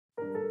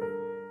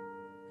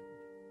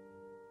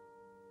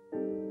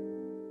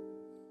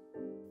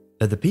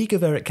At the peak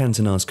of Eric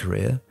Cantona's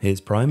career,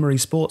 his primary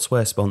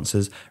sportswear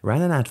sponsors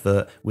ran an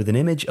advert with an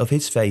image of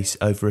his face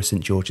over a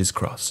St George's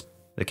cross.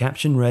 The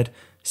caption read,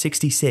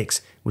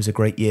 "66 was a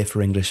great year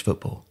for English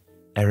football.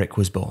 Eric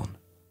was born."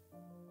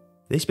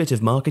 This bit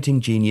of marketing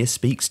genius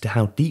speaks to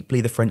how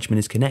deeply the Frenchman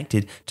is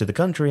connected to the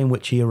country in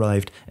which he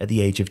arrived at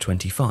the age of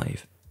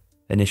 25.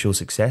 Initial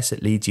success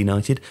at Leeds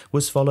United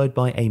was followed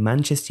by a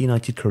Manchester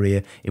United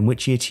career in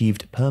which he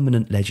achieved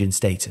permanent legend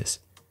status.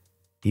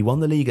 He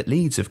won the league at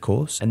Leeds, of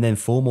course, and then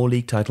 4 more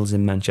league titles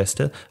in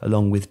Manchester,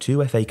 along with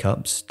 2 FA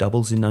Cups,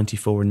 doubles in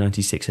 94 and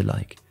 96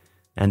 alike.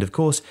 And of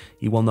course,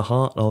 he won the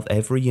heart of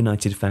every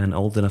United fan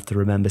old enough to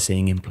remember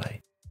seeing him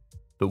play.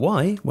 But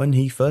why, when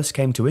he first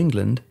came to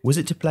England, was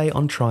it to play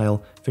on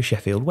trial for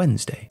Sheffield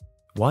Wednesday?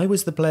 Why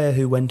was the player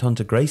who went on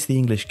to grace the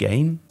English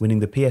game, winning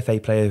the PFA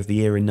Player of the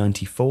Year in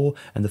 94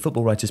 and the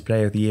Football Writers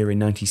Player of the Year in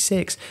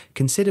 96,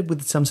 considered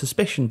with some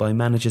suspicion by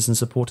managers and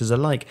supporters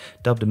alike,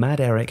 dubbed Mad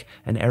Eric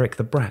and Eric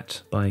the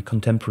Brat by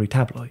contemporary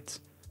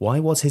tabloids? Why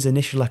was his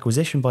initial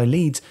acquisition by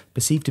Leeds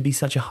perceived to be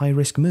such a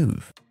high-risk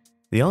move?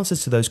 The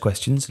answers to those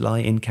questions lie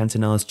in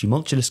Cantona's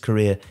tumultuous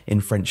career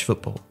in French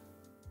football.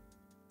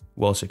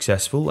 While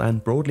successful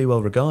and broadly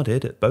well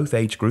regarded at both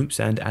age groups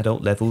and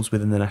adult levels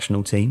within the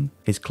national team,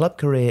 his club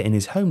career in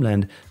his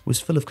homeland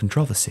was full of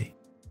controversy.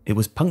 It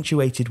was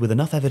punctuated with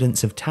enough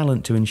evidence of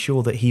talent to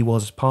ensure that he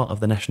was part of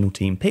the national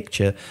team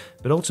picture,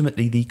 but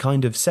ultimately the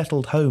kind of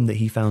settled home that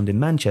he found in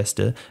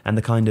Manchester and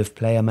the kind of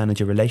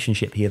player-manager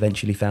relationship he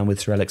eventually found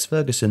with Sir Alex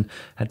Ferguson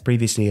had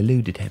previously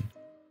eluded him.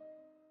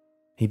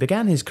 He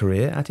began his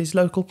career at his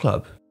local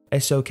club,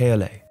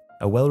 SOKLA,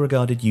 a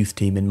well-regarded youth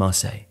team in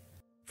Marseille.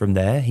 From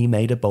there, he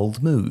made a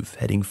bold move,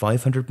 heading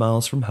 500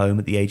 miles from home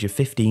at the age of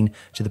 15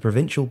 to the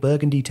provincial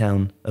Burgundy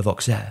town of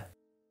Auxerre.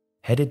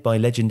 Headed by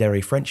legendary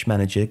French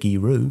manager Guy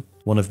Roux,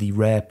 one of the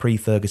rare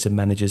pre-Ferguson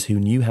managers who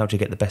knew how to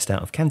get the best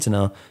out of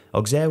Cantona,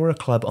 Auxerre were a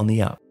club on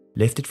the up,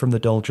 lifted from the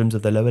doldrums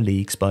of the lower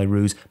leagues by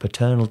Roux'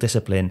 paternal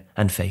discipline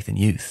and faith in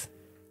youth.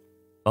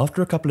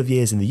 After a couple of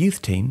years in the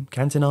youth team,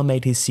 Cantona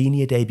made his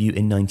senior debut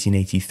in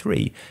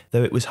 1983,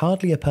 though it was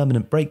hardly a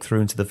permanent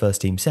breakthrough into the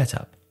first-team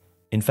setup.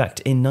 In fact,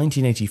 in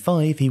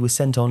 1985 he was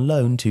sent on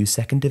loan to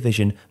 2nd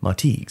Division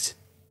Martigues.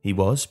 He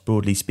was,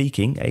 broadly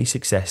speaking, a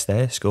success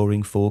there,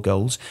 scoring 4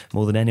 goals,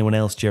 more than anyone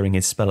else during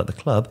his spell at the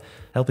club,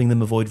 helping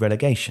them avoid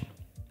relegation.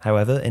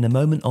 However, in a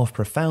moment of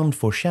profound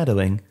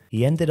foreshadowing,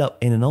 he ended up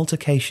in an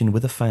altercation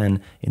with a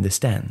fan in the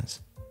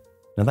stands.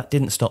 Now that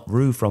didn't stop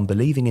Roux from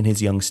believing in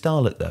his young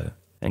starlet though,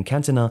 and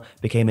Cantona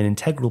became an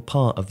integral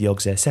part of the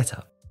Auxerre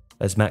setup.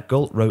 As Matt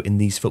Gault wrote in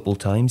These Football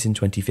Times in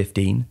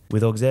 2015,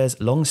 with Auxerre's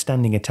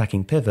long-standing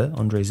attacking pivot,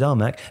 André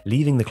Zarmak,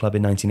 leaving the club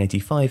in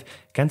 1985,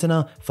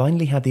 Cantona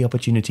finally had the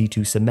opportunity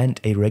to cement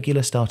a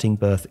regular starting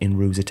berth in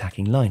Roux'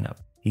 attacking lineup.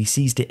 He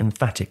seized it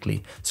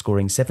emphatically,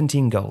 scoring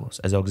 17 goals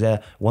as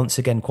Auxerre once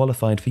again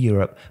qualified for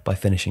Europe by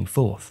finishing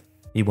 4th.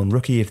 He won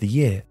Rookie of the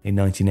Year in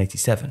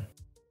 1987.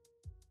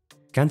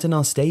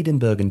 Cantona stayed in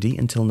Burgundy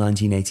until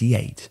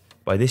 1988.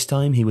 By this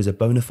time he was a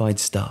bona fide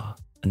star,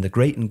 and the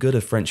great and good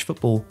of French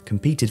football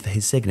competed for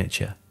his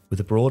signature. With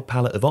a broad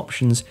palette of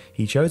options,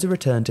 he chose a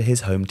return to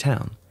his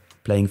hometown,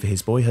 playing for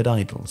his boyhood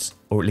idols,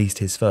 or at least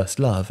his first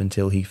love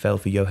until he fell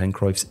for Johan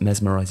Cruyff's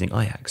mesmerising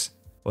Ajax,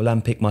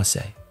 Olympique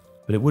Marseille.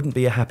 But it wouldn't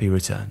be a happy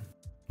return.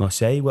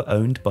 Marseille were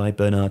owned by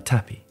Bernard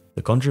Tapie,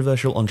 the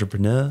controversial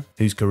entrepreneur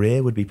whose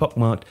career would be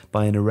pockmarked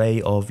by an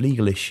array of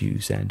legal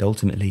issues and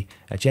ultimately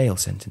a jail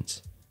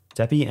sentence.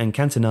 Tapie and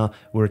Cantona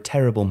were a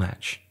terrible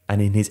match,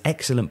 and in his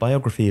excellent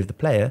biography of the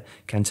player,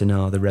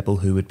 Cantona the Rebel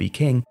Who Would Be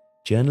King,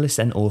 journalist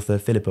and author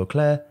Philippe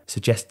Auclair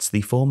suggests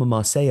the former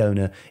Marseille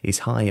owner is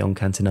high on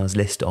Cantona's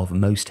list of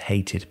most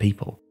hated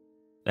people.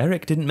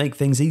 Eric didn't make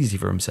things easy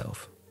for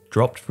himself.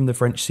 Dropped from the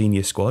French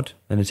senior squad,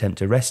 an attempt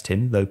to arrest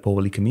him, though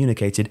poorly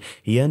communicated,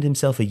 he earned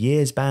himself a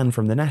year's ban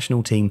from the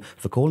national team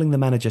for calling the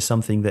manager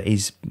something that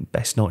is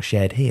best not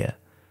shared here.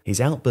 His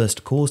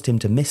outburst caused him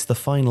to miss the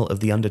final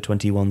of the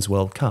Under-21s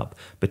World Cup,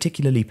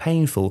 particularly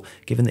painful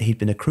given that he'd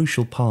been a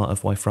crucial part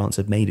of why France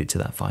had made it to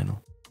that final.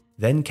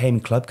 Then came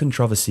club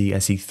controversy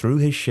as he threw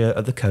his shirt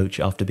at the coach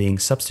after being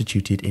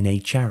substituted in a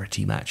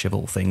charity match of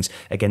all things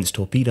against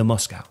Torpedo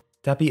Moscow.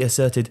 Tapie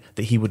asserted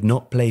that he would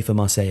not play for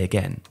Marseille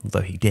again,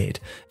 although he did,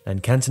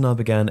 and Cantona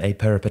began a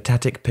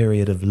peripatetic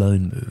period of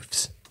loan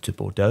moves to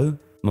Bordeaux,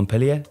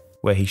 Montpellier,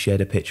 where he shared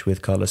a pitch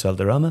with Carlos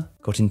Valderrama,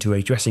 got into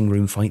a dressing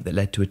room fight that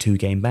led to a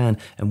 2-game ban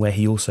and where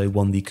he also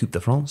won the Coupe de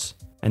France,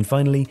 and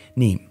finally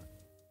Nîmes.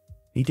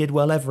 He did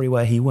well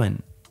everywhere he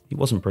went. He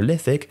wasn't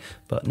prolific,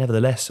 but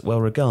nevertheless well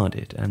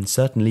regarded and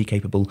certainly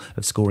capable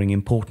of scoring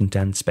important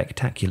and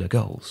spectacular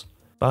goals.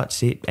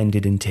 But it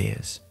ended in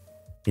tears.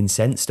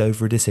 Incensed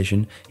over a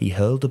decision, he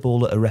hurled the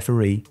ball at a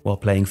referee while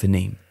playing for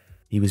Nîmes.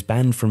 He was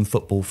banned from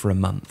football for a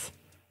month.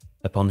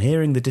 Upon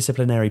hearing the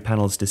disciplinary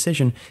panel's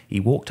decision, he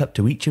walked up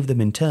to each of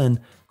them in turn,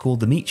 called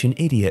them each an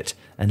idiot,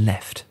 and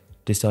left,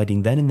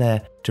 deciding then and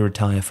there to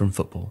retire from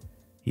football.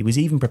 He was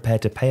even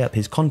prepared to pay up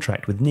his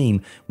contract with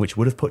Nîmes, which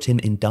would have put him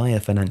in dire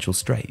financial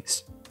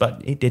straits.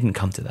 But it didn't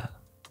come to that.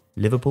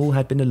 Liverpool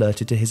had been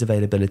alerted to his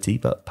availability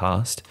but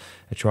passed.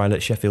 A trial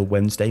at Sheffield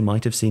Wednesday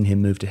might have seen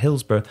him move to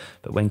Hillsborough,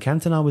 but when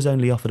Cantona was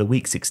only offered a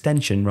week's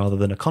extension rather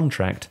than a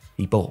contract,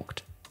 he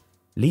balked.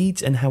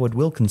 Leeds and Howard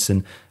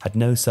Wilkinson had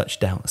no such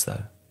doubts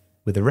though.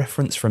 With a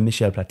reference from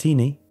Michel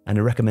Platini and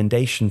a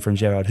recommendation from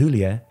Gerard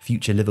Houllier,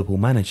 future Liverpool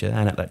manager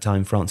and at that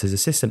time France's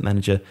assistant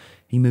manager,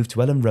 he moved to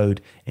Elland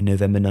Road in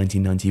November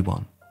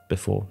 1991,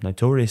 before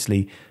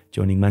notoriously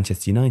joining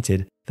Manchester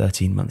United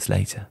 13 months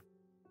later.